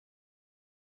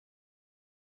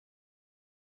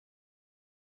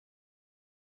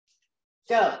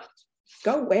Go.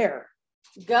 Go where?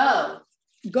 Go.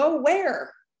 Go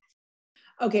where?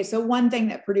 Okay, so one thing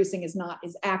that producing is not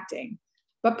is acting,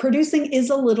 but producing is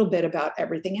a little bit about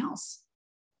everything else.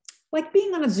 Like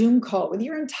being on a Zoom call with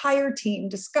your entire team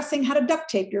discussing how to duct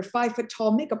tape your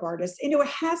 5-foot-tall makeup artist into a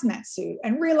hazmat suit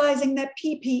and realizing that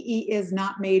PPE is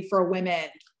not made for women.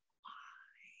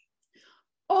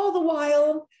 All the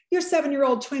while, your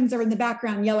 7-year-old twins are in the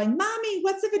background yelling, "Mommy,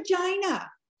 what's a vagina?"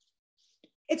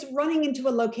 It's running into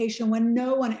a location when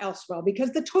no one else will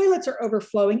because the toilets are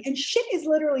overflowing and shit is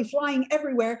literally flying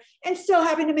everywhere and still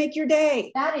having to make your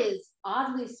day. That is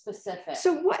oddly specific.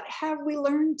 So what have we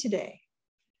learned today?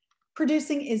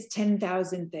 Producing is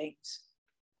 10,000 things.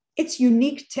 It's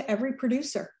unique to every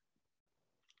producer.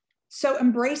 So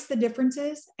embrace the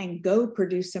differences and go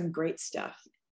produce some great stuff.